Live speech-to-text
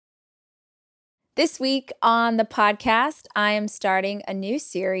This week on the podcast, I am starting a new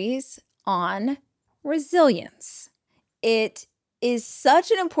series on resilience. It is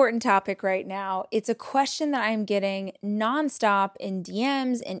such an important topic right now. It's a question that I'm getting nonstop in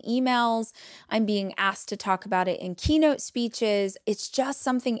DMs and emails. I'm being asked to talk about it in keynote speeches. It's just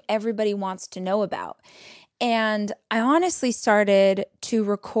something everybody wants to know about. And I honestly started to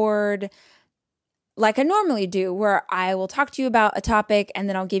record like I normally do, where I will talk to you about a topic and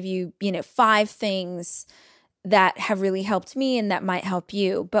then I'll give you, 5 things that have really helped me and that might help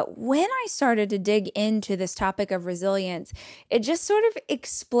you. But when I started to dig into this topic of resilience, it just sort of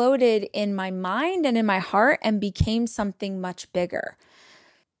exploded in my mind and in my heart and became something much bigger.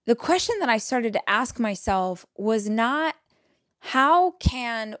 The question that I started to ask myself was not, how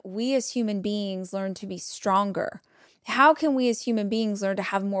can we as human beings learn to be stronger? How can we as human beings learn to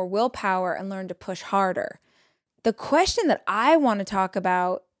have more willpower and learn to push harder? The question that I want to talk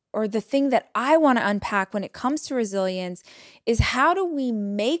about, or the thing that I want to unpack when it comes to resilience, is how do we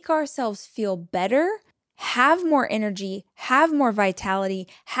make ourselves feel better, have more energy, have more vitality,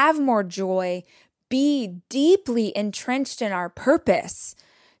 have more joy, be deeply entrenched in our purpose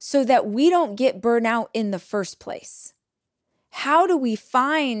so that we don't get burnout in the first place? How do we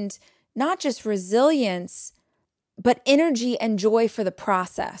find not just resilience, but energy and joy for the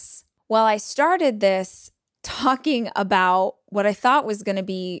process? Well, I started this talking about what I thought was going to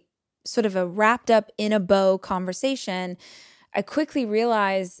be sort of a wrapped up in a bow conversation. I quickly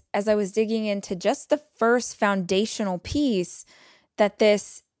realized as I was digging into just the first foundational piece that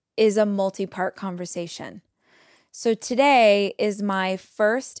this is a multi-part conversation. So today is my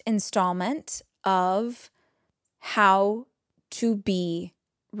first installment of how to be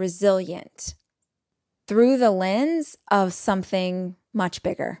resilient through the lens of something much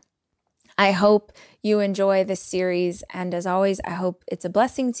bigger. I hope you enjoy this series, and as always, I hope it's a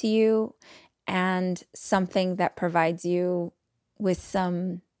blessing to you and something that provides you with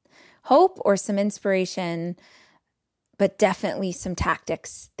some hope or some inspiration, but definitely some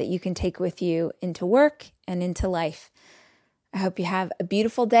tactics that you can take with you into work and into life. I hope you have a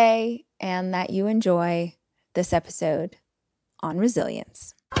beautiful day and that you enjoy this episode on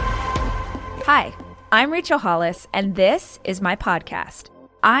resilience. Hi, I'm Rachel Hollis, and this is my podcast.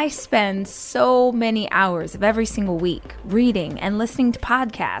 I spend so many hours of every single week reading and listening to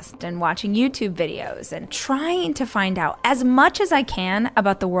podcasts and watching YouTube videos and trying to find out as much as I can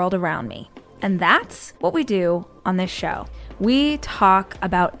about the world around me. And that's what we do on this show. We talk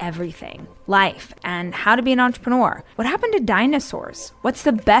about everything, life and how to be an entrepreneur. What happened to dinosaurs? What's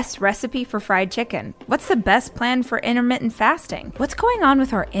the best recipe for fried chicken? What's the best plan for intermittent fasting? What's going on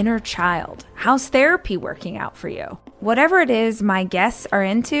with our inner child? How's therapy working out for you? Whatever it is my guests are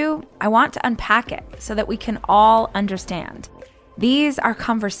into, I want to unpack it so that we can all understand. These are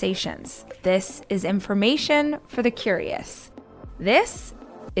conversations. This is information for the curious. This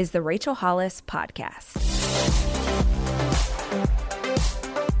is the Rachel Hollis Podcast.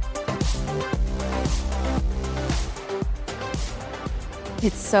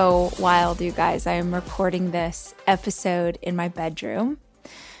 It's so wild, you guys. I am recording this episode in my bedroom.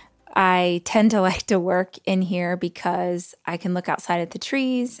 I tend to like to work in here because I can look outside at the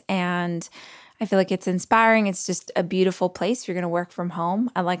trees and I feel like it's inspiring. It's just a beautiful place if you're going to work from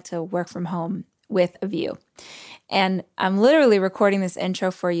home. I like to work from home with a view. And I'm literally recording this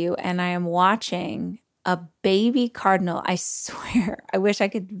intro for you, and I am watching a baby cardinal. I swear, I wish I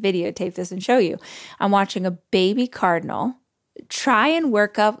could videotape this and show you. I'm watching a baby cardinal try and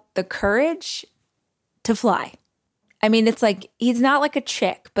work up the courage to fly. I mean, it's like, he's not like a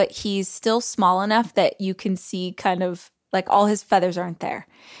chick, but he's still small enough that you can see kind of like all his feathers aren't there.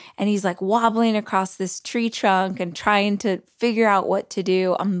 And he's like wobbling across this tree trunk and trying to figure out what to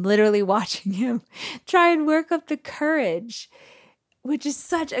do. I'm literally watching him try and work up the courage, which is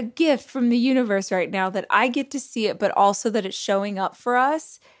such a gift from the universe right now that I get to see it, but also that it's showing up for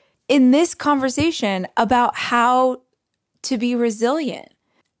us in this conversation about how to be resilient.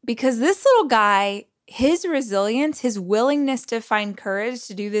 Because this little guy, his resilience, his willingness to find courage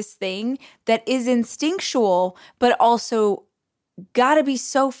to do this thing that is instinctual, but also gotta be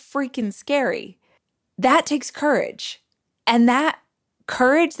so freaking scary, that takes courage. And that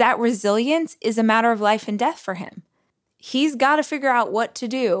courage, that resilience is a matter of life and death for him. He's got to figure out what to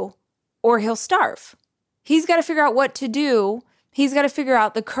do or he'll starve. He's got to figure out what to do. He's got to figure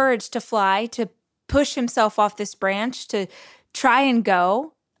out the courage to fly, to push himself off this branch, to try and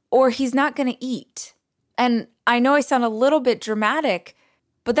go, or he's not going to eat. And I know I sound a little bit dramatic,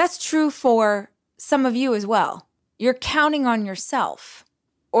 but that's true for some of you as well. You're counting on yourself,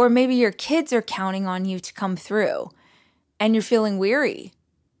 or maybe your kids are counting on you to come through and you're feeling weary,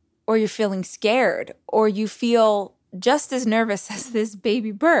 or you're feeling scared, or you feel just as nervous as this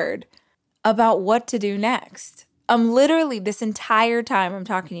baby bird about what to do next. Literally this entire time I'm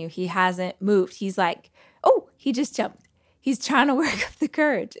talking to you, he hasn't moved. He's like, oh, he just jumped. He's trying to work up the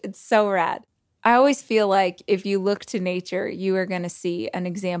courage. It's so rad. I always feel like if you look to nature, you are going to see an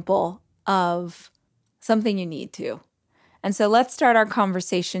example of something you need to. And so let's start our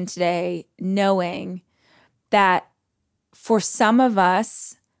conversation today knowing that for some of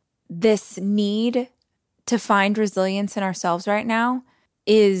us, this need to find resilience in ourselves right now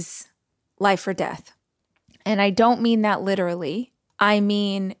is life or death. And I don't mean that literally. I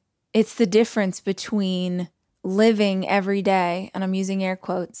mean, it's the difference between living every day, and I'm using air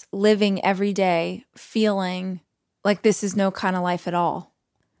quotes, living every day feeling like this is no kind of life at all.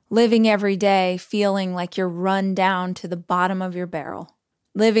 Living every day feeling like you're run down to the bottom of your barrel.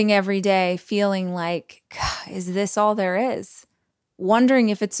 Living every day feeling like, is this all there is? Wondering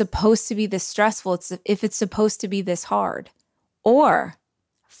if it's supposed to be this stressful, if it's supposed to be this hard. Or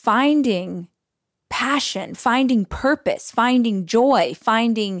finding passion, finding purpose, finding joy,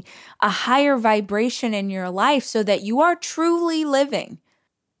 finding a higher vibration in your life so that you are truly living.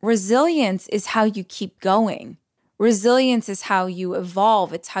 Resilience is how you keep going. Resilience is how you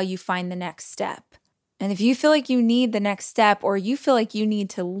evolve. It's how you find the next step. And if you feel like you need the next step, or you feel like you need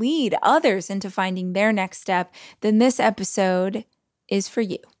to lead others into finding their next step, then this episode is for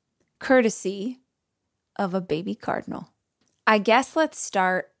you, courtesy of a baby cardinal. I guess let's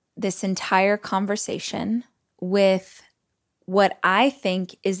start this entire conversation with what I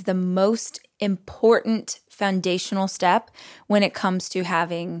think is the most important foundational step when it comes to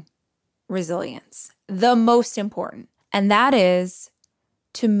having resilience. The most important. And that is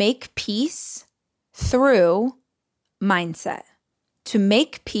to make peace through mindset. To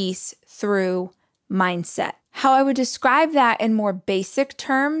make peace through mindset. How I would describe that in more basic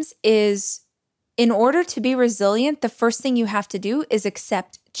terms is, in order to be resilient, the first thing you have to do is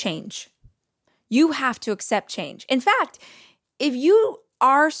accept change. You have to accept change. In fact, if you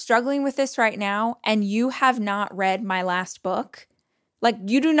are struggling with this right now and you have not read my last book, like,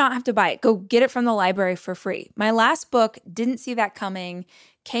 you do not have to buy it. Go get it from the library for free. My last book, Didn't See That Coming,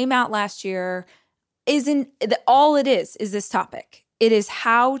 came out last year. All it is this topic. It is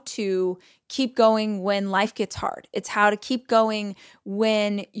how to keep going when life gets hard. It's how to keep going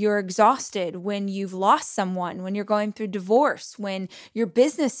when you're exhausted, when you've lost someone, when you're going through divorce, when your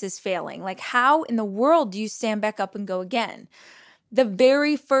business is failing. Like, how in the world do you stand back up and go again? The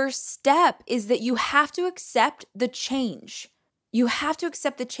very first step is that you have to accept the change. You have to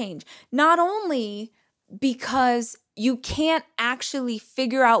accept the change. Not only because you can't actually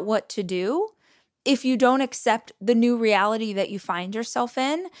figure out what to do if you don't accept the new reality that you find yourself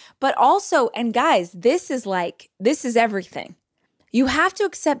in, but also, and guys, this is everything. You have to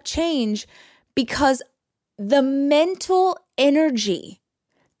accept change because the mental energy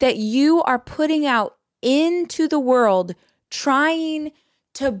that you are putting out into the world, trying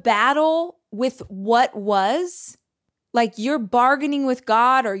to battle with what was, like you're bargaining with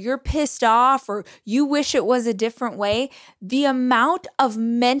God, or you're pissed off, or you wish it was a different way, the amount of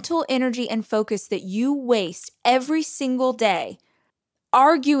mental energy and focus that you waste every single day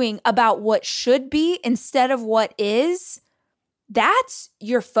arguing about what should be instead of what is, that's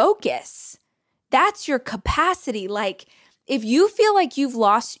your focus. That's your capacity. Like, if you feel like you've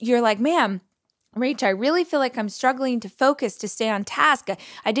lost, you're like, man, Rach, I really feel like I'm struggling to focus, to stay on task.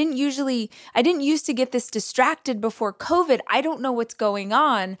 I didn't used to get this distracted before COVID. I don't know what's going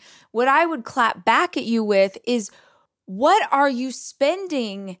on. What I would clap back at you with is, what are you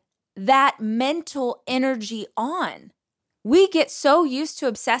spending that mental energy on? We get so used to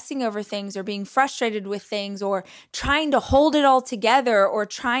obsessing over things, or being frustrated with things, or trying to hold it all together, or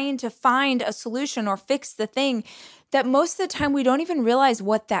trying to find a solution or fix the thing, that most of the time we don't even realize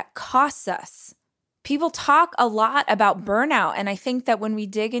what that costs us. People talk a lot about burnout, and I think that when we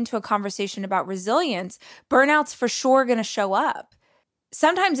dig into a conversation about resilience, burnout's for sure going to show up.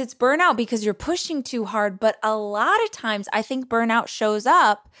 Sometimes it's burnout because you're pushing too hard, but a lot of times I think burnout shows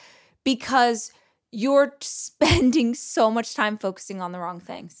up because you're spending so much time focusing on the wrong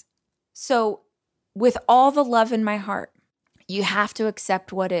things. So with all the love in my heart, you have to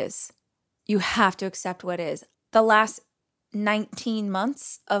accept what is. You have to accept what is. The last 19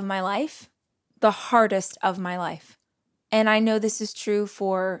 months of my life, the hardest of my life. And I know this is true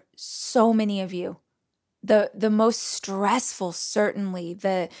for so many of you. The most stressful, certainly,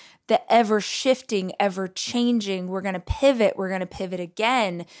 the ever shifting, ever changing, we're going to pivot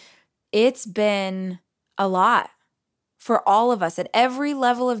again. It's been a lot for all of us at every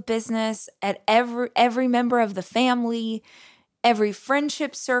level of business, at every member of the family. every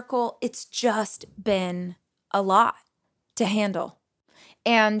friendship circle. It's just been a lot to handle.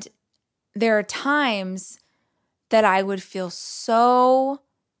 And there are times that I would feel so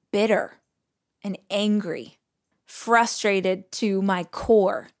bitter and angry, frustrated to my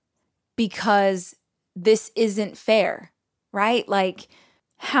core because this isn't fair, right? Like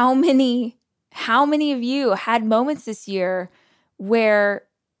how many of you had moments this year where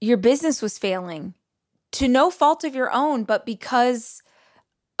your business was failing to no fault of your own, but because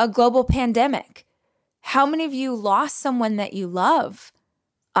a global pandemic? How many of you lost someone that you love?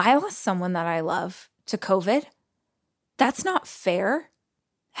 I lost someone that I love to COVID. That's not fair.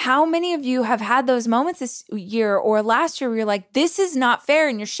 How many of you have had those moments this year or last year where you're like, this is not fair,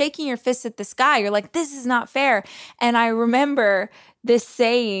 and you're shaking your fist at the sky? You're like, this is not fair. And I remember this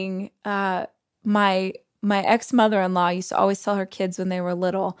saying, my ex-mother-in-law used to always tell her kids when they were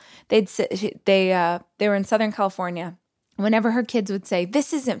little. They were in Southern California. Whenever her kids would say,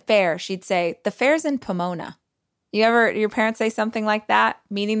 this isn't fair, she'd say, the fair's in Pomona. Your parents say something like that,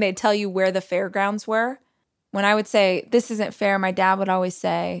 meaning they'd tell you where the fairgrounds were? When I would say, this isn't fair, my dad would always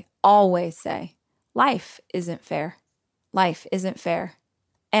say, life isn't fair. Life isn't fair.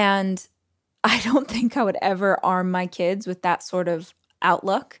 And I don't think I would ever arm my kids with that sort of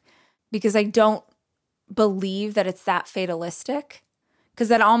outlook, because I don't believe that it's that fatalistic, because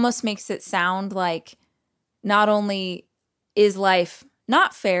that almost makes it sound like not only is life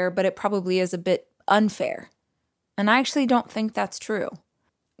not fair, but it probably is a bit unfair. And I actually don't think that's true,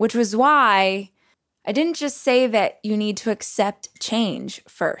 which was why I didn't just say that you need to accept change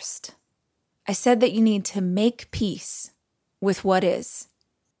first. I said that you need to make peace with what is.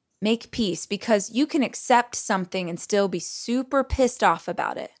 Make peace, because you can accept something and still be super pissed off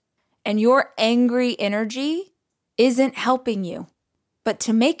about it. And your angry energy isn't helping you. But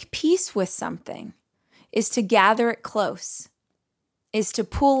to make peace with something is to gather it close, is to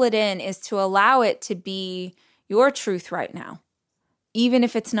pull it in, is to allow it to be your truth right now, even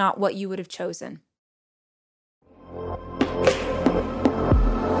if it's not what you would have chosen.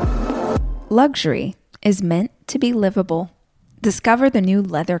 Luxury is meant to be livable. Discover the new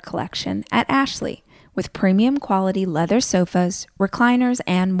leather collection at Ashley with premium quality leather sofas, recliners,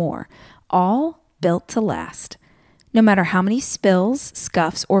 and more, all built to last. No matter how many spills,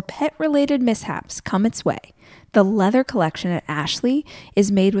 scuffs, or pet-related mishaps come its way, the leather collection at Ashley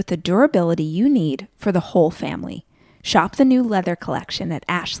is made with the durability you need for the whole family. Shop the new leather collection at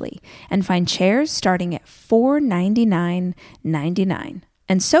Ashley and find chairs starting at $499.99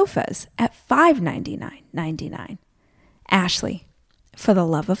 and sofas at $599.99. Ashley, for the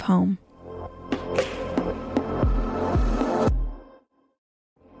love of home.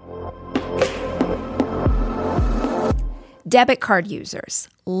 Debit card users,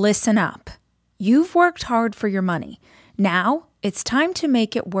 listen up. You've worked hard for your money. Now it's time to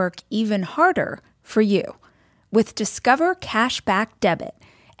make it work even harder for you. With Discover Cashback Debit,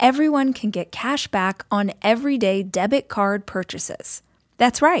 everyone can get cash back on everyday debit card purchases.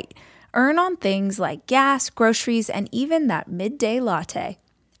 That's right. Earn on things like gas, groceries, and even that midday latte.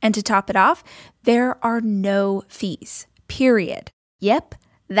 And to top it off, there are no fees, period. Yep,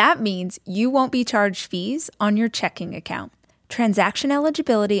 that means you won't be charged fees on your checking account. Transaction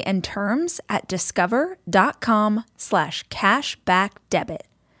eligibility and terms at discover.com/cashbackdebit.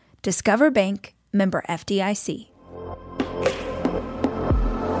 Discover Bank, member FDIC.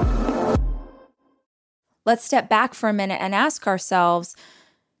 Let's step back for a minute and ask ourselves,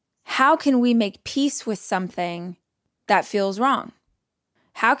 how can we make peace with something that feels wrong?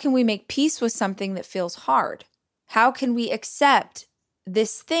 How can we make peace with something that feels hard? How can we accept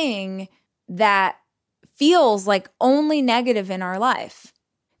this thing that feels like only negative in our life?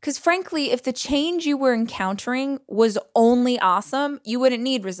 Because frankly, if the change you were encountering was only awesome, you wouldn't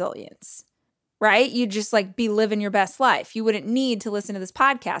need resilience, right? You'd just be living your best life. You wouldn't need to listen to this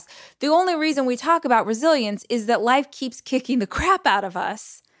podcast. The only reason we talk about resilience is that life keeps kicking the crap out of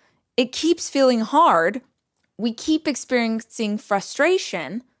us. It keeps feeling hard. We keep experiencing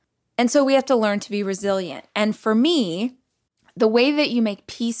frustration. And so we have to learn to be resilient. And for me, the way that you make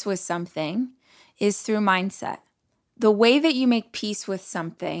peace with something is through mindset. The way that you make peace with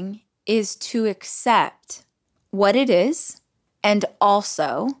something is to accept what it is, and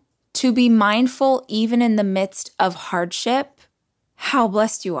also to be mindful, even in the midst of hardship, how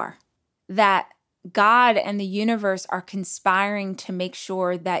blessed you are. That God and the universe are conspiring to make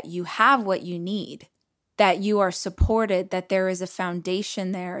sure that you have what you need, that you are supported, that there is a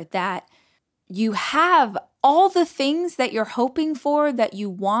foundation there, that you have all the things that you're hoping for, that you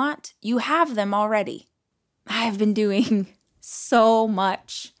want, you have them already. I have been doing so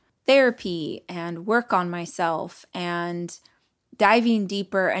much therapy and work on myself and diving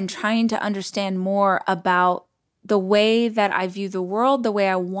deeper and trying to understand more about the way that I view the world, the way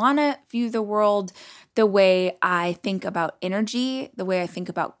I want to view the world, the way I think about energy, the way I think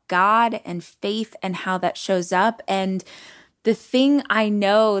about God and faith and how that shows up. And the thing I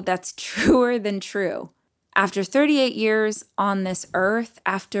know that's truer than true, after 38 years on this earth,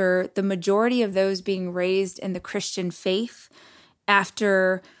 after the majority of those being raised in the Christian faith,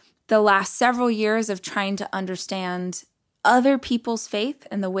 after the last several years of trying to understand other people's faith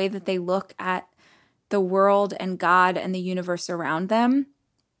and the way that they look at the world and God and the universe around them,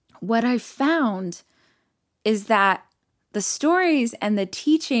 what I found is that the stories and the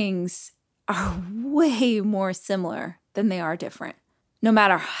teachings are way more similar than they are different. No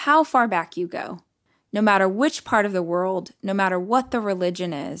matter how far back you go, no matter which part of the world, no matter what the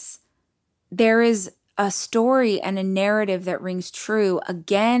religion is, there is a story and a narrative that rings true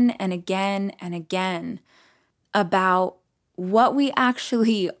again and again and again about what we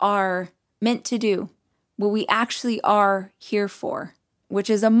actually are meant to do, what we actually are here for, which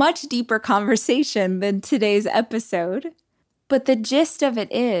is a much deeper conversation than today's episode. But the gist of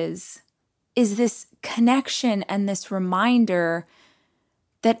it is this connection and this reminder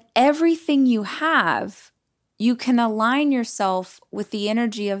that everything you have, you can align yourself with the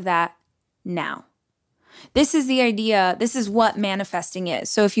energy of that now. This is the idea, this is what manifesting is.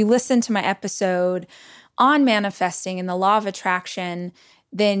 So if you listen to my episode on manifesting and the law of attraction,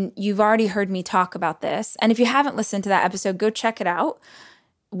 then you've already heard me talk about this. And if you haven't listened to that episode, go check it out.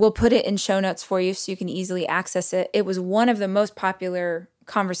 We'll put it in show notes for you so you can easily access it. It was one of the most popular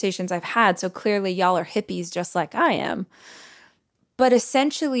conversations I've had. So clearly y'all are hippies just like I am. But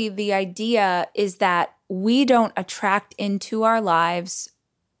essentially the idea is that we don't attract into our lives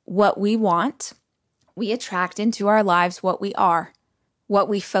what we want. We attract into our lives what we are, what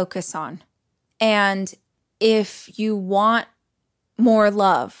we focus on. And if you want more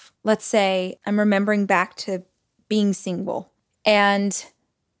love, let's say I'm remembering back to being single and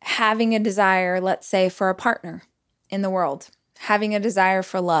having a desire, let's say, for a partner in the world, having a desire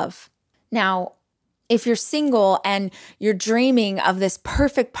for love. Now, if you're single and you're dreaming of this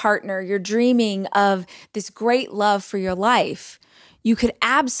perfect partner, you're dreaming of this great love for your life, you could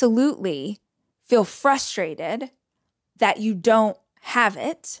absolutely feel frustrated that you don't have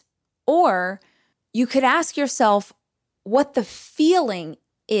it, or you could ask yourself what the feeling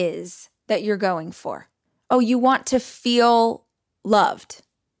is that you're going for. Oh, you want to feel loved.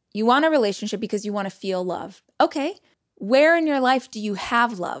 You want a relationship because you want to feel love. Okay, where in your life do you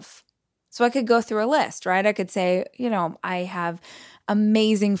have love? So I could go through a list, right? I could say, I have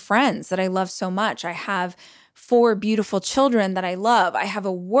amazing friends that I love so much. I have 4 beautiful children that I love. I have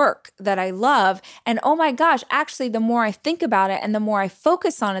a work that I love. And oh my gosh, actually, the more I think about it and the more I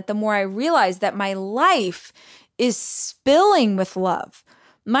focus on it, the more I realize that my life is spilling with love.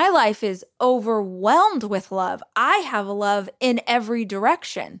 My life is overwhelmed with love. I have love in every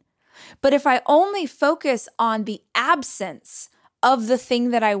direction. But if I only focus on the absence of the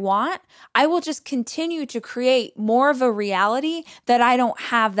thing that I want, I will just continue to create more of a reality that I don't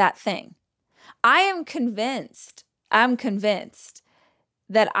have that thing. I'm convinced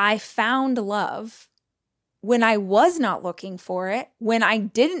that I found love when I was not looking for it, when I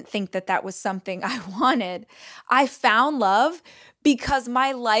didn't think that that was something I wanted. I found love because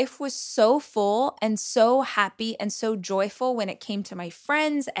my life was so full and so happy and so joyful when it came to my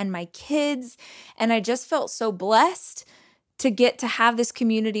friends and my kids. And I just felt so blessed to get to have this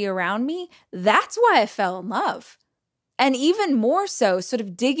community around me. That's why I fell in love. And even more so, sort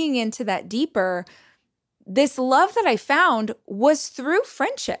of digging into that deeper, this love that I found was through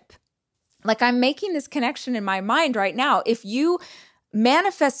friendship. Like, I'm making this connection in my mind right now. If you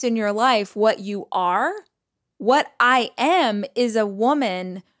manifest in your life what you are, what I am is a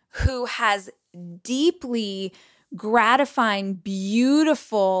woman who has deeply gratifying,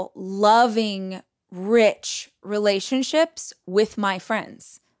 beautiful, loving, rich relationships with my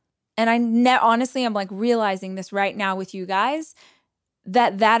friends. And honestly, I'm like realizing this right now with you guys,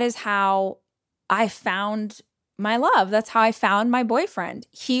 that is how I found my love. That's how I found my boyfriend.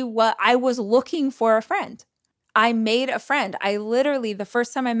 I was looking for a friend. I made a friend. I literally, the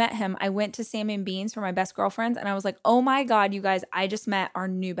first time I met him, I went to Sam and Beans for my best girlfriends. And I was like, oh my God, you guys, I just met our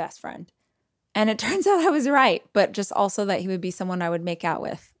new best friend. And it turns out I was right, but just also that he would be someone I would make out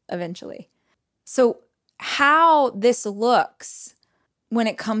with eventually. So how this looks when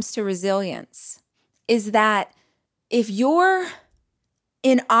it comes to resilience is that if you're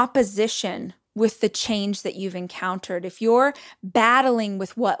in opposition with the change that you've encountered, if you're battling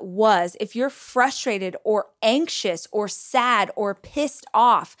with what was, if you're frustrated or anxious or sad or pissed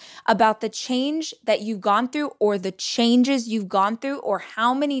off about the change that you've gone through or the changes you've gone through or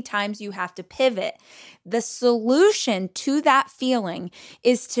how many times you have to pivot, the solution to that feeling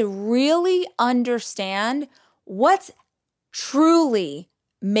is to really understand what's truly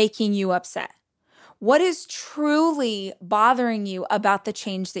making you upset. What is truly bothering you about the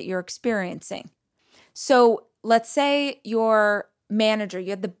change that you're experiencing? So let's say your manager,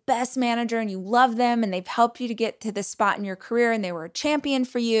 you had the best manager and you love them and they've helped you to get to this spot in your career and they were a champion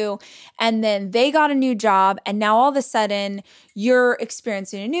for you. And then they got a new job and now all of a sudden you're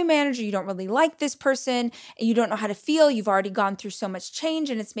experiencing a new manager. You don't really like this person and you don't know how to feel. You've already gone through so much change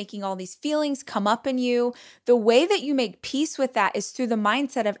and it's making all these feelings come up in you. The way that you make peace with that is through the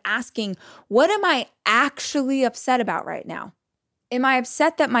mindset of asking, what am I actually upset about right now? Am I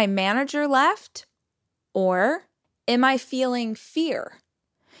upset that my manager left? Or am I feeling fear?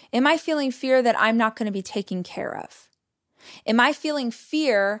 Am I feeling fear that I'm not going to be taken care of? Am I feeling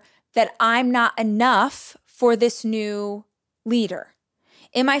fear that I'm not enough for this new leader?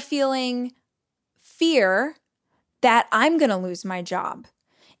 Am I feeling fear that I'm going to lose my job?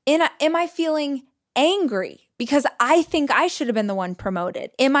 Am I feeling angry because I think I should have been the one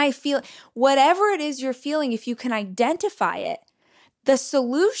promoted? Whatever it is you're feeling, if you can identify it, the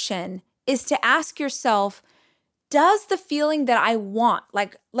solution is to ask yourself, does the feeling that I want,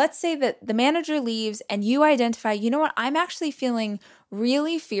 like let's say that the manager leaves and you identify, you know what, I'm actually feeling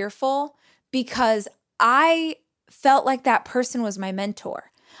really fearful because I felt like that person was my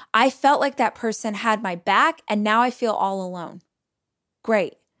mentor. I felt like that person had my back and now I feel all alone.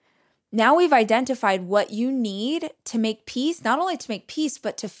 Great. Now we've identified what you need to make peace, not only to make peace,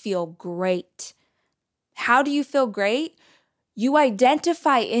 but to feel great. How do you feel great? You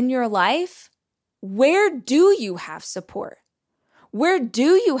identify in your life, where do you have support? Where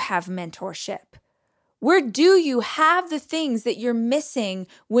do you have mentorship? Where do you have the things that you're missing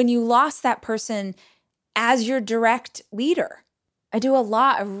when you lost that person as your direct leader? I do a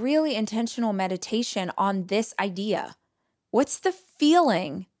lot of really intentional meditation on this idea. What's the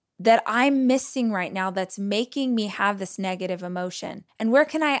feeling that I'm missing right now that's making me have this negative emotion? And where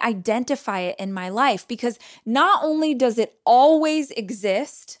can I identify it in my life? Because not only does it always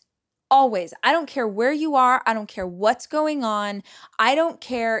exist, always, I don't care where you are, I don't care what's going on, I don't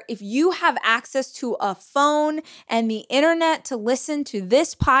care if you have access to a phone and the internet to listen to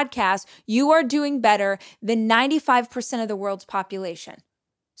this podcast, you are doing better than 95% of the world's population.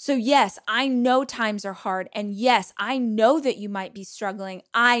 So yes, I know times are hard. And yes, I know that you might be struggling.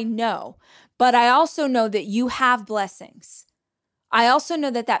 I know. But I also know that you have blessings. I also know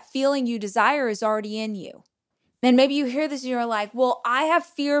that that feeling you desire is already in you. And maybe you hear this and you're like, well, I have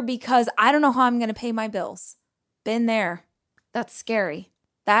fear because I don't know how I'm going to pay my bills. Been there. That's scary.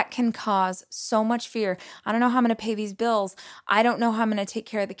 That can cause so much fear. I don't know how I'm going to pay these bills. I don't know how I'm going to take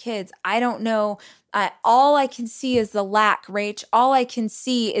care of the kids. I don't know. All I can see is the lack, Rach. All I can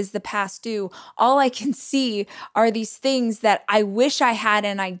see is the past due. All I can see are these things that I wish I had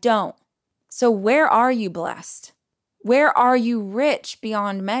and I don't. So where are you blessed? Where are you rich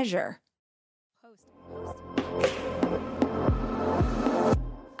beyond measure?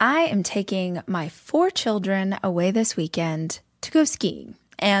 I am taking my 4 children away this weekend to go skiing.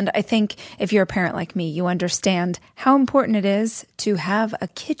 And I think if you're a parent like me, you understand how important it is to have a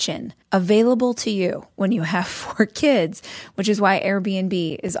kitchen available to you when you have 4 kids, which is why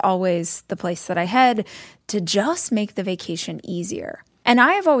Airbnb is always the place that I head to just make the vacation easier. And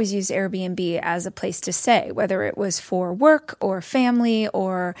I have always used Airbnb as a place to stay, whether it was for work or family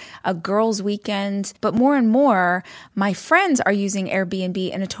or a girls' weekend. But more and more, my friends are using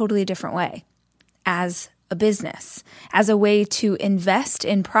Airbnb in a totally different way, as a business, as a way to invest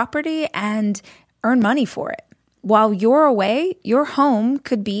in property and earn money for it. While you're away, your home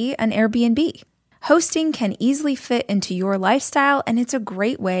could be an Airbnb. Hosting can easily fit into your lifestyle, and it's a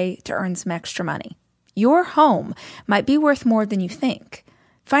great way to earn some extra money. Your home might be worth more than you think.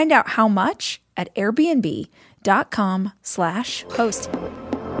 Find out how much at airbnb.com/hosting.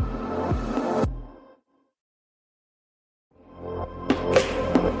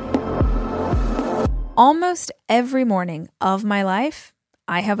 Almost every morning of my life,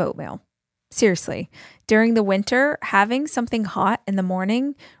 I have oatmeal. Seriously, during the winter, having something hot in the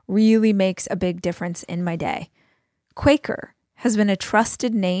morning really makes a big difference in my day. Quaker has been a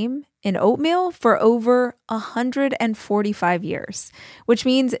trusted name in oatmeal for over 145 years, which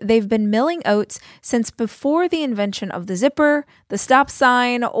means they've been milling oats since before the invention of the zipper, the stop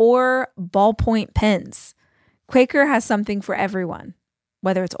sign, or ballpoint pens. Quaker has something for everyone.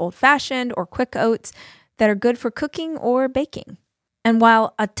 whether it's old-fashioned or quick oats that are good for cooking or baking. And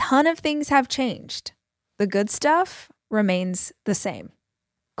while a ton of things have changed, the good stuff remains the same.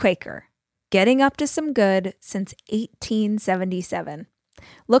 Quaker, getting up to some good since 1877.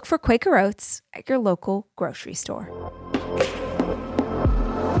 Look for Quaker Oats at your local grocery store.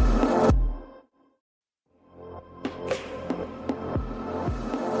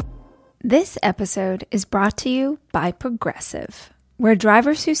 This episode is brought to you by Progressive, where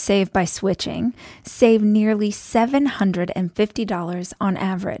drivers who save by switching save nearly $750 on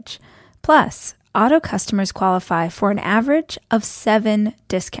average. Plus, auto customers qualify for an average of 7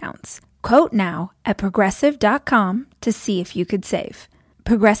 discounts. Quote now at progressive.com to see if you could save.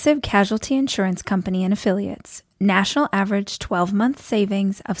 Progressive Casualty Insurance Company and Affiliates. National average 12-month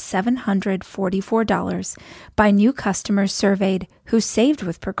savings of $744 by new customers surveyed who saved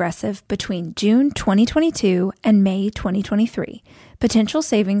with Progressive between June 2022 and May 2023. Potential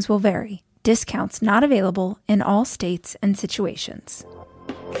savings will vary. Discounts not available in all states and situations.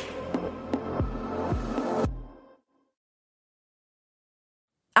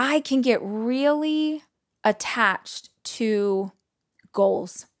 I can get really attached to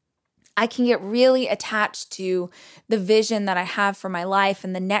goals. I can get really attached to the vision that I have for my life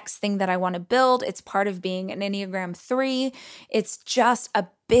and the next thing that I want to build. It's part of being an Enneagram 3. It's just a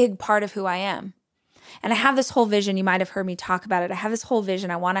big part of who I am. And I have this whole vision. You might have heard me talk about it. I have this whole vision.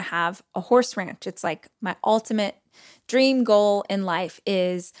 I want to have a horse ranch. It's like my ultimate dream goal in life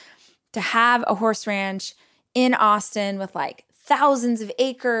is to have a horse ranch in Austin with like thousands of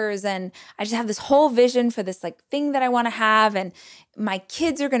acres. And I just have this whole vision for this like thing that I want to have. And my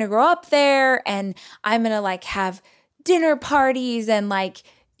kids are going to grow up there and I'm going to like have dinner parties and like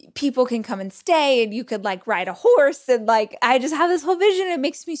people can come and stay and you could like ride a horse. And like, I just have this whole vision. It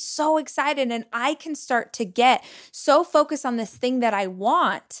makes me so excited. And I can start to get so focused on this thing that I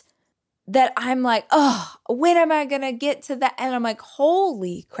want that I'm like, oh, when am I going to get to that? And I'm like,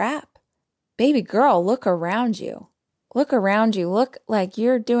 holy crap, baby girl, look around you. Look around you. Look like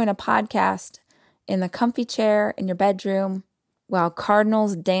you're doing a podcast in the comfy chair in your bedroom while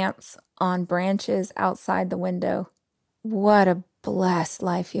cardinals dance on branches outside the window. What a blessed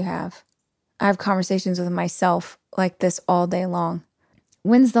life you have. I have conversations with myself like this all day long.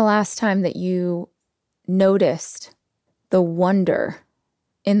 When's the last time that you noticed the wonder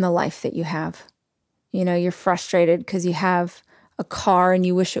in the life that you have? You know, you're frustrated because you have a car and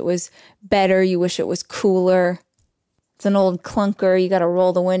you wish it was better. You wish it was cooler. It's an old clunker. You got to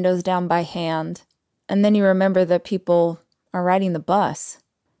roll the windows down by hand. And then you remember that people are riding the bus.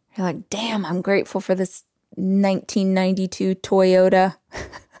 You're like, damn, I'm grateful for this 1992 Toyota.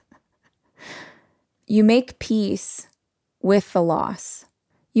 You make peace with the loss.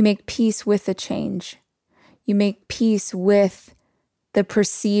 You make peace with the change. You make peace with the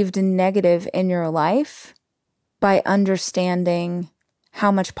perceived negative in your life by understanding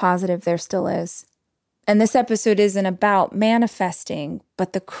how much positive there still is. And this episode isn't about manifesting,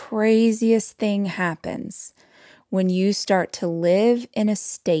 but the craziest thing happens when you start to live in a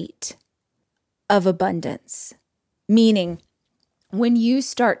state of abundance. Meaning, when you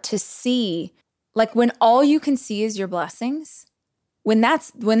start to see, like when all you can see is your blessings, when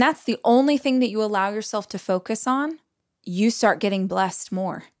that's the only thing that you allow yourself to focus on, you start getting blessed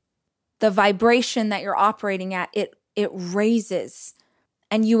more. The vibration that you're operating at, it raises.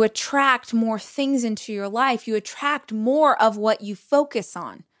 And you attract more things into your life. You attract more of what you focus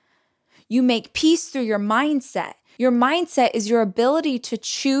on. You make peace through your mindset. Your mindset is your ability to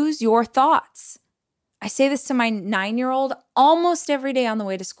choose your thoughts. I say this to my 9-year-old almost every day on the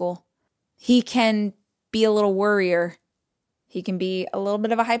way to school. He can be a little worrier. He can be a little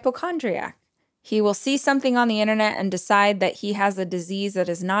bit of a hypochondriac. He will see something on the internet and decide that he has a disease that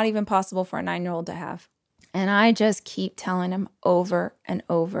is not even possible for a 9-year-old to have. And I just keep telling him over and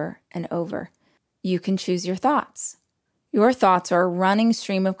over and over, you can choose your thoughts. Your thoughts are a running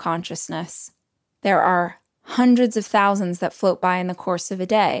stream of consciousness. There are hundreds of thousands that float by in the course of a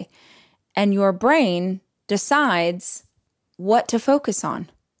day, and your brain decides what to focus on.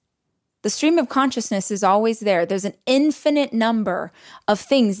 The stream of consciousness is always there. There's an infinite number of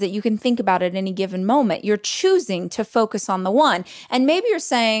things that you can think about at any given moment. You're choosing to focus on the one. And maybe you're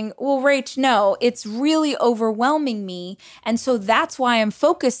saying, well, Rach, no, it's really overwhelming me. And so that's why I'm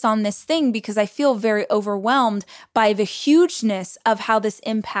focused on this thing, because I feel very overwhelmed by the hugeness of how this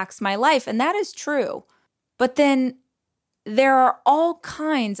impacts my life. And that is true. But then there are all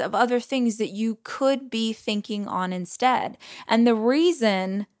kinds of other things that you could be thinking on instead. And the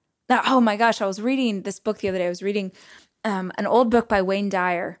reason that, oh my gosh, I was reading this book the other day. I was reading an old book by Wayne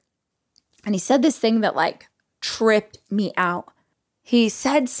Dyer. And he said this thing that like tripped me out. he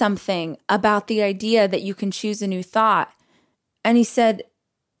said something about the idea that you can choose a new thought. And he said,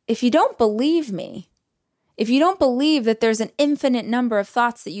 if you don't believe me, if you don't believe that there's an infinite number of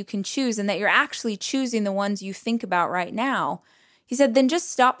thoughts that you can choose and that you're actually choosing the ones you think about right now, he said, then just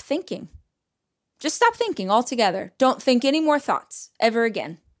stop thinking. Just stop thinking altogether. Don't think any more thoughts ever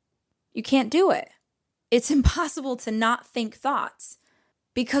again. You can't do it. It's impossible to not think thoughts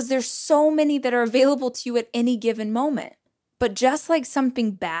because there's so many that are available to you at any given moment. But just like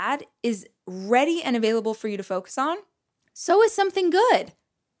something bad is ready and available for you to focus on, so is something good.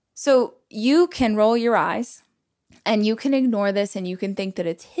 So you can roll your eyes and you can ignore this and you can think that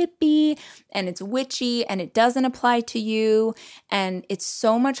it's hippie and it's witchy and it doesn't apply to you and it's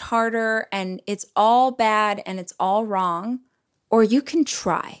so much harder and it's all bad and it's all wrong. Or you can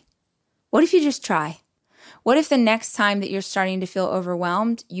try. What if you just try? What if the next time that you're starting to feel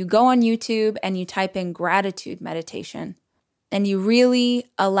overwhelmed, you go on YouTube and you type in gratitude meditation and you really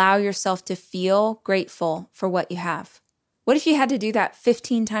allow yourself to feel grateful for what you have? What if you had to do that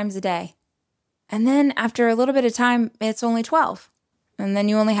 15 times a day? And then after a little bit of time, it's only 12. And then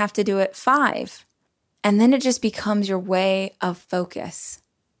you only have to do it 5. And then it just becomes your way of focus.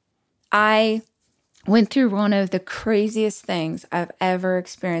 I went through one of the craziest things I've ever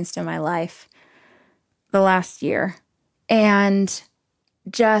experienced in my life the last year. And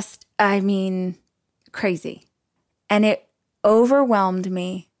just, crazy. And it overwhelmed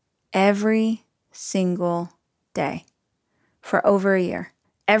me every single day for over a year.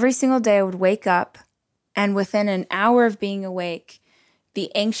 Every single day I would wake up and within an hour of being awake,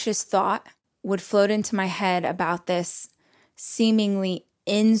 the anxious thought would float into my head about this seemingly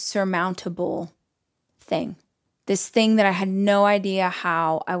insurmountable thing. This thing that I had no idea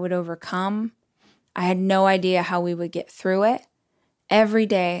how I would overcome. I had no idea how we would get through it. Every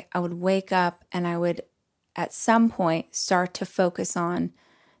day I would wake up and I would at some point start to focus on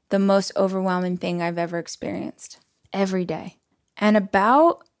the most overwhelming thing I've ever experienced. Every day. And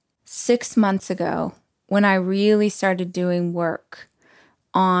about 6 months ago, when I really started doing work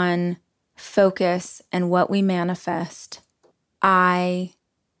on focus and what we manifest, I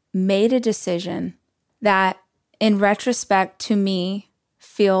made a decision that in retrospect to me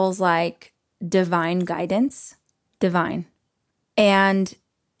feels like divine guidance, divine. And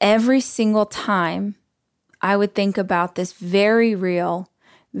every single time I would think about this very real,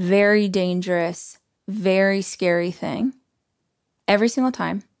 very dangerous, very scary thing, every single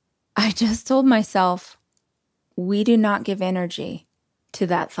time, I just told myself, we do not give energy to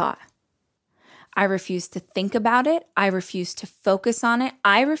that thought. I refuse to think about it. I refuse to focus on it.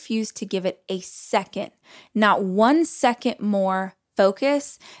 I refuse to give it a second, not 1 second more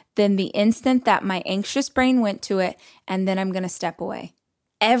focus than the instant that my anxious brain went to it, and then I'm going to step away.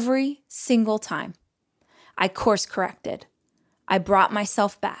 Every single time. I course corrected. I brought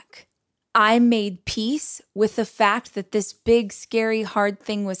myself back. I made peace with the fact that this big, scary, hard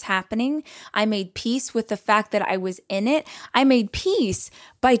thing was happening. I made peace with the fact that I was in it. I made peace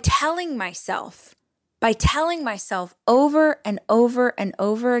by telling myself over and over and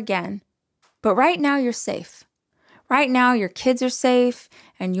over again, but right now you're safe. Right now your kids are safe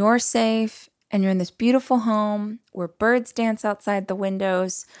and you're safe and you're in this beautiful home where birds dance outside the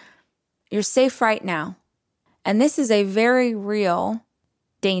windows. You're safe right now. And this is a very real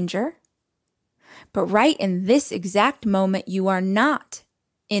danger. But right in this exact moment, you are not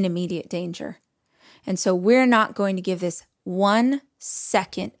in immediate danger. And so we're not going to give this 1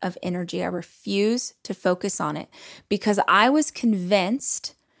 second of energy. I refuse to focus on it because I was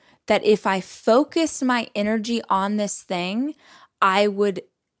convinced that if I focused my energy on this thing, I would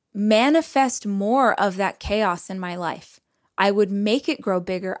manifest more of that chaos in my life. I would make it grow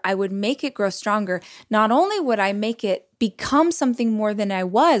bigger. I would make it grow stronger. Not only would I make it become something more than I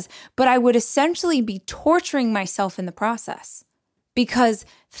was, but I would essentially be torturing myself in the process because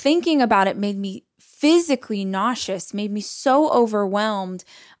thinking about it made me physically nauseous, made me so overwhelmed.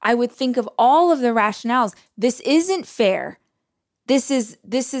 I would think of all of the rationales. This isn't fair. This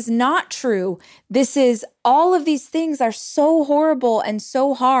is not true. This is all of these things are so horrible and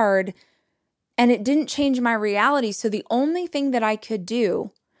so hard. And it didn't change my reality. So the only thing that I could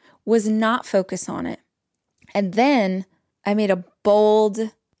do was not focus on it. And then I made a bold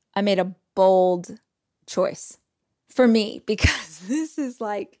choice for me because this is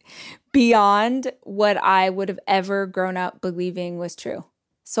like beyond what I would have ever grown up believing was true.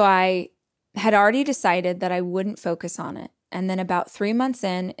 So I had already decided that I wouldn't focus on it. And then about 3 months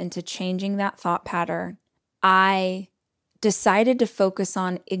into changing that thought pattern, I decided to focus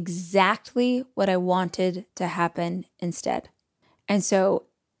on exactly what I wanted to happen instead. And so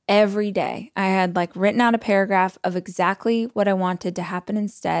every day. I had like written out a paragraph of exactly what I wanted to happen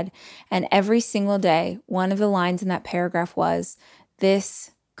instead. And every single day, one of the lines in that paragraph was,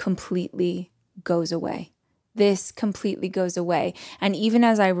 this completely goes away. This completely goes away. And even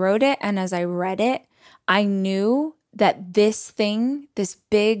as I wrote it and as I read it, I knew that this thing, this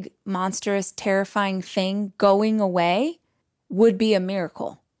big, monstrous, terrifying thing going away would be a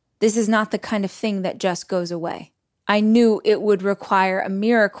miracle. This is not the kind of thing that just goes away. I knew it would require a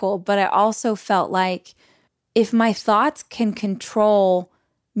miracle, but I also felt like if my thoughts can control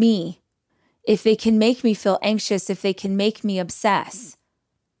me, if they can make me feel anxious, if they can make me obsess,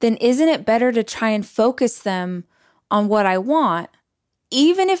 then isn't it better to try and focus them on what I want,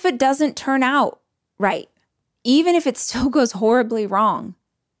 even if it doesn't turn out right, even if it still goes horribly wrong?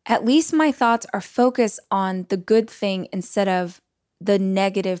 At least my thoughts are focused on the good thing instead of the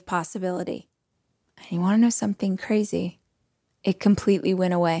negative possibility. And you want to know something crazy? It completely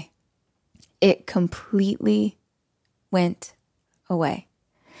went away. It completely went away.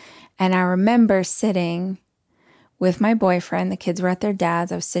 And I remember sitting with my boyfriend. The kids were at their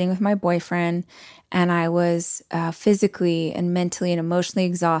dad's. I was sitting with my boyfriend, and I was physically and mentally and emotionally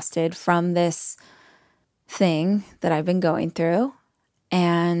exhausted from this thing that I've been going through.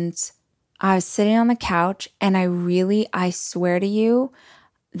 And I was sitting on the couch, and I swear to you,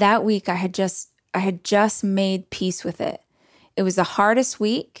 that week I had just made peace with it. It was the hardest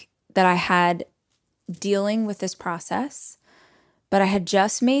week that I had dealing with this process, but I had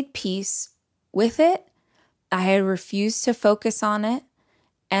just made peace with it. I had refused to focus on it,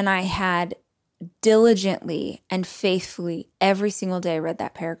 and I had diligently and faithfully every single day read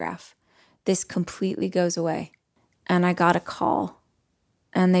that paragraph. This completely goes away. And I got a call,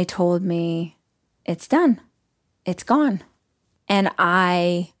 and they told me, it's done. It's gone. And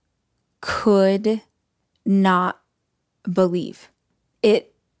I could not believe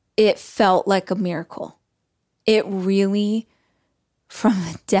it. It felt like a miracle. It really, from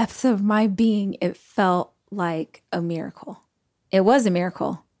the depths of my being, it felt like a miracle. It was a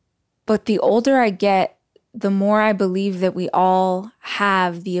miracle. But the older I get, the more I believe that we all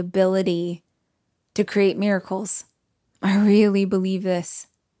have the ability to create miracles. I really believe this.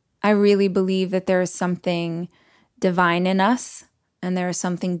 I really believe that there is something divine in us, and there is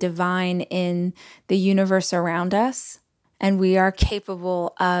something divine in the universe around us, and we are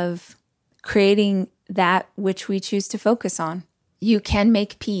capable of creating that which we choose to focus on. You can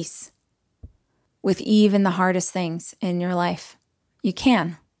make peace with even the hardest things in your life. You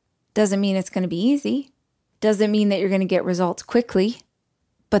can. Doesn't mean it's going to be easy. Doesn't mean that you're going to get results quickly.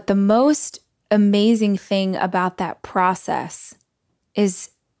 But the most amazing thing about that process is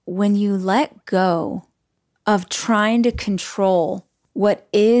when you let go of trying to control what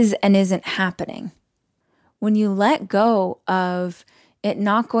is and isn't happening, when you let go of it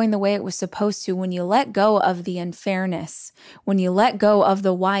not going the way it was supposed to, when you let go of the unfairness, when you let go of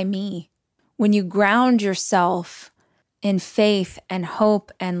the why me, when you ground yourself in faith and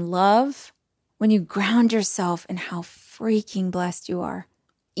hope and love, when you ground yourself in how freaking blessed you are,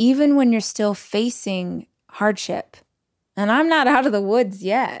 even when you're still facing hardship. And I'm not out of the woods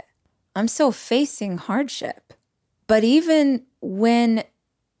yet. I'm still facing hardship. But even when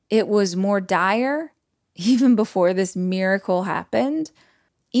it was more dire, even before this miracle happened,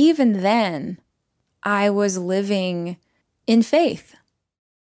 even then, I was living in faith.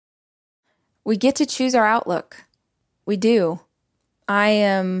 We get to choose our outlook. We do. I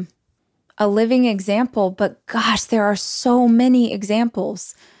am a living example, but gosh, there are so many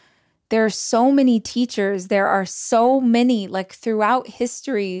examples. There are so many teachers. There are so many, like throughout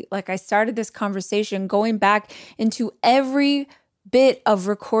history, like I started this conversation going back into every bit of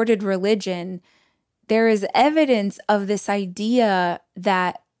recorded religion. There is evidence of this idea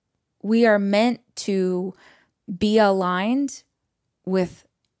that we are meant to be aligned with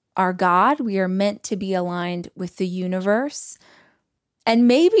our God. We are meant to be aligned with the universe. And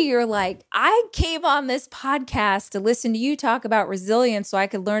maybe you're like, I came on this podcast to listen to you talk about resilience so I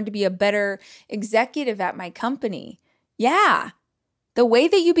could learn to be a better executive at my company. Yeah. The way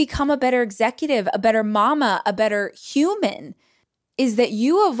that you become a better executive, a better mama, a better human is that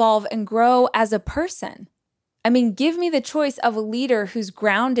you evolve and grow as a person. I mean, give me the choice of a leader who's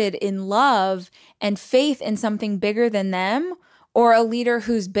grounded in love and faith in something bigger than them, or a leader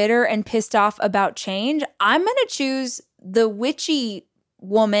who's bitter and pissed off about change. I'm going to choose the witchy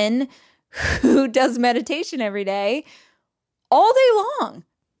woman who does meditation every day all day long.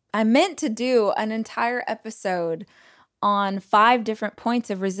 I meant to do an entire episode on 5 different points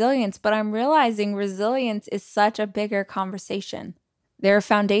of resilience, but I'm realizing resilience is such a bigger conversation. There are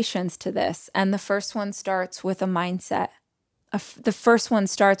foundations to this, and the first one starts with a mindset. The first one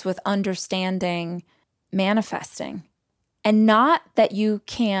starts with understanding manifesting, and not that you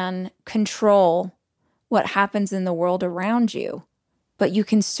can control what happens in the world around you, but you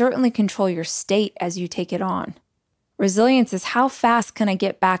can certainly control your state as you take it on. Resilience is how fast can I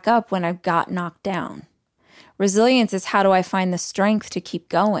get back up when I've got knocked down? Resilience is how do I find the strength to keep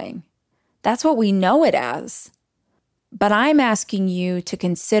going? That's what we know it as. But I'm asking you to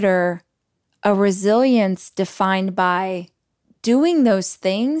consider a resilience defined by doing those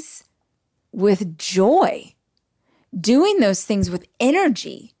things with joy, doing those things with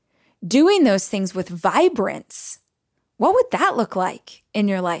energy, doing those things with vibrance. What would that look like in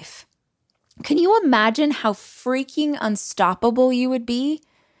your life? Can you imagine how freaking unstoppable you would be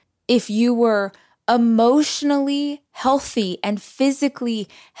if you were emotionally healthy and physically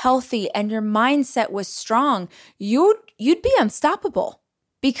healthy and your mindset was strong? You'd be unstoppable.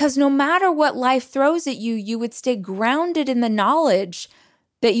 Because no matter what life throws at you, you would stay grounded in the knowledge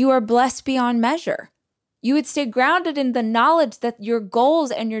that you are blessed beyond measure. You would stay grounded in the knowledge that your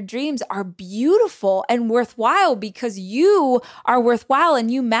goals and your dreams are beautiful and worthwhile because you are worthwhile and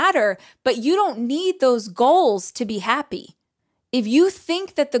you matter, but you don't need those goals to be happy. If you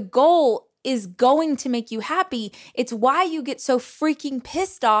think that the goal is going to make you happy, it's why you get so freaking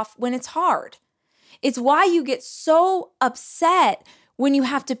pissed off when it's hard. It's why you get so upset when you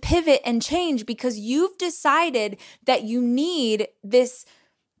have to pivot and change, because you've decided that you need this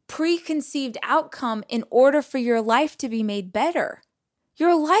preconceived outcome in order for your life to be made better.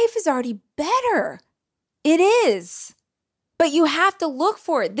 Your life is already better. It is. But you have to look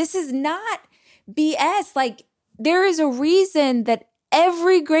for it. This is not BS. Like, there is a reason that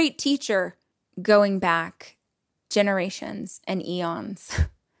every great teacher going back generations and eons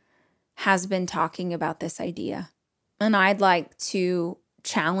has been talking about this idea. And I'd like to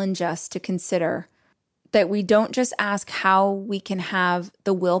challenge us to consider that we don't just ask how we can have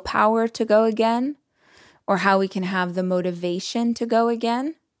the willpower to go again or how we can have the motivation to go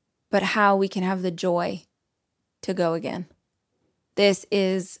again, but how we can have the joy to go again. This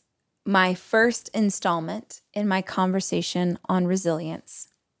is my first installment in my conversation on resilience.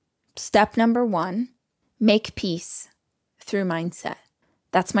 Step number 1, make peace through mindset.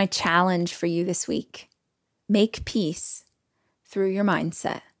 That's my challenge for you this week. Make peace through your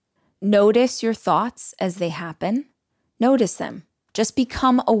mindset. Notice your thoughts as they happen. Notice them. Just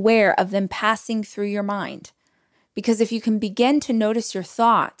become aware of them passing through your mind. Because if you can begin to notice your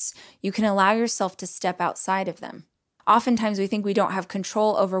thoughts, you can allow yourself to step outside of them. Oftentimes we think we don't have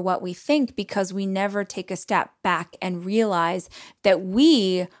control over what we think because we never take a step back and realize that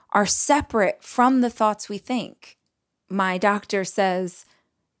we are separate from the thoughts we think. My doctor says,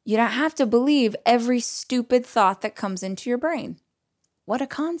 you don't have to believe every stupid thought that comes into your brain. What a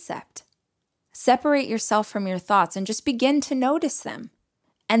concept. Separate yourself from your thoughts and just begin to notice them.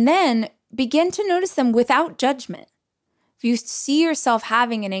 And then begin to notice them without judgment. If you see yourself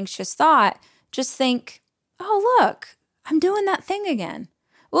having an anxious thought, just think, oh, look, I'm doing that thing again.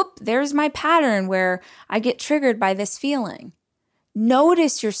 Whoop, there's my pattern where I get triggered by this feeling.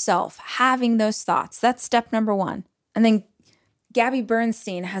 Notice yourself having those thoughts. That's step number 1. And then Gabby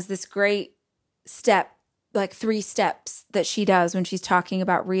Bernstein has this great step, like 3 steps that she does when she's talking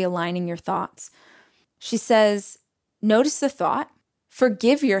about realigning your thoughts. She says, notice the thought,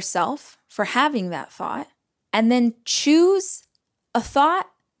 forgive yourself for having that thought, and then choose a thought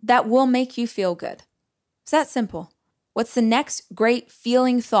that will make you feel good. It's that simple. What's the next great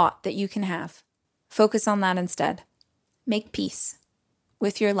feeling thought that you can have? Focus on that instead. Make peace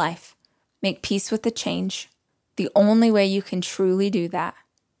with your life. Make peace with the change. The only way you can truly do that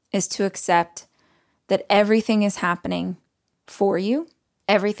is to accept that everything is happening for you.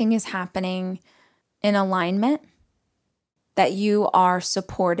 Everything is happening in alignment, that you are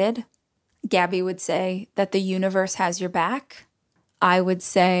supported. Gabby would say that the universe has your back. I would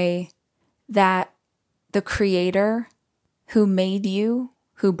say that the Creator who made you,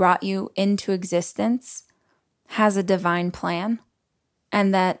 who brought you into existence, has a divine plan,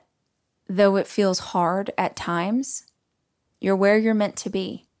 and that though it feels hard at times, you're where you're meant to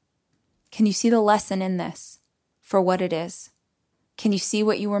be. Can you see the lesson in this for what it is? Can you see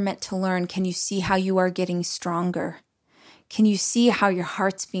what you were meant to learn? Can you see how you are getting stronger? Can you see how your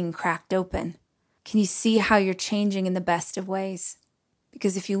heart's being cracked open? Can you see how you're changing in the best of ways?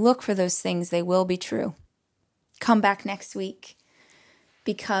 Because if you look for those things, they will be true. Come back next week,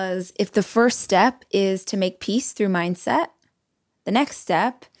 because if the first step is to make peace through mindset, the next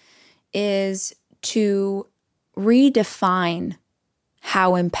step is to redefine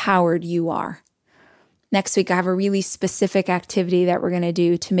how empowered you are. Next week, I have a really specific activity that we're going to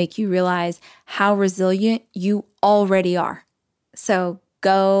do to make you realize how resilient you already are. So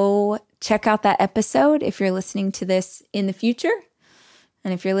go check out that episode if you're listening to this in the future.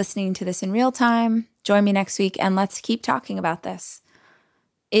 And if you're listening to this in real time, join me next week and let's keep talking about this.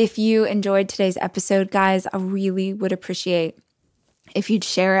 If you enjoyed today's episode, guys, I really would appreciate if you'd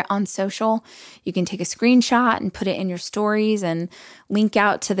share it on social. You can take a screenshot and put it in your stories and link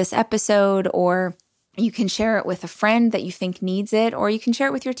out to this episode, or you can share it with a friend that you think needs it, or you can share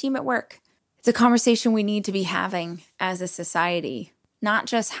it with your team at work. It's a conversation we need to be having as a society. Not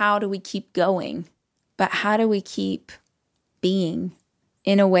just how do we keep going, but how do we keep being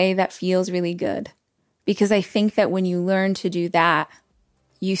in a way that feels really good? Because I think that when you learn to do that,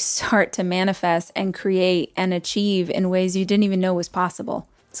 you start to manifest and create and achieve in ways you didn't even know was possible.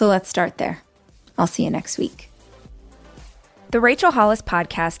 So let's start there. I'll see you next week. The Rachel Hollis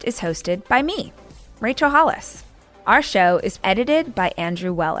podcast is hosted by me, Rachel Hollis. Our show is edited by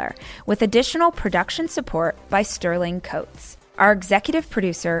Andrew Weller, with additional production support by Sterling Coates. Our executive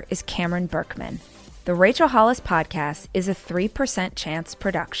producer is Cameron Berkman. The Rachel Hollis podcast is a 3% Chance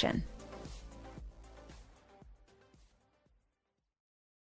production.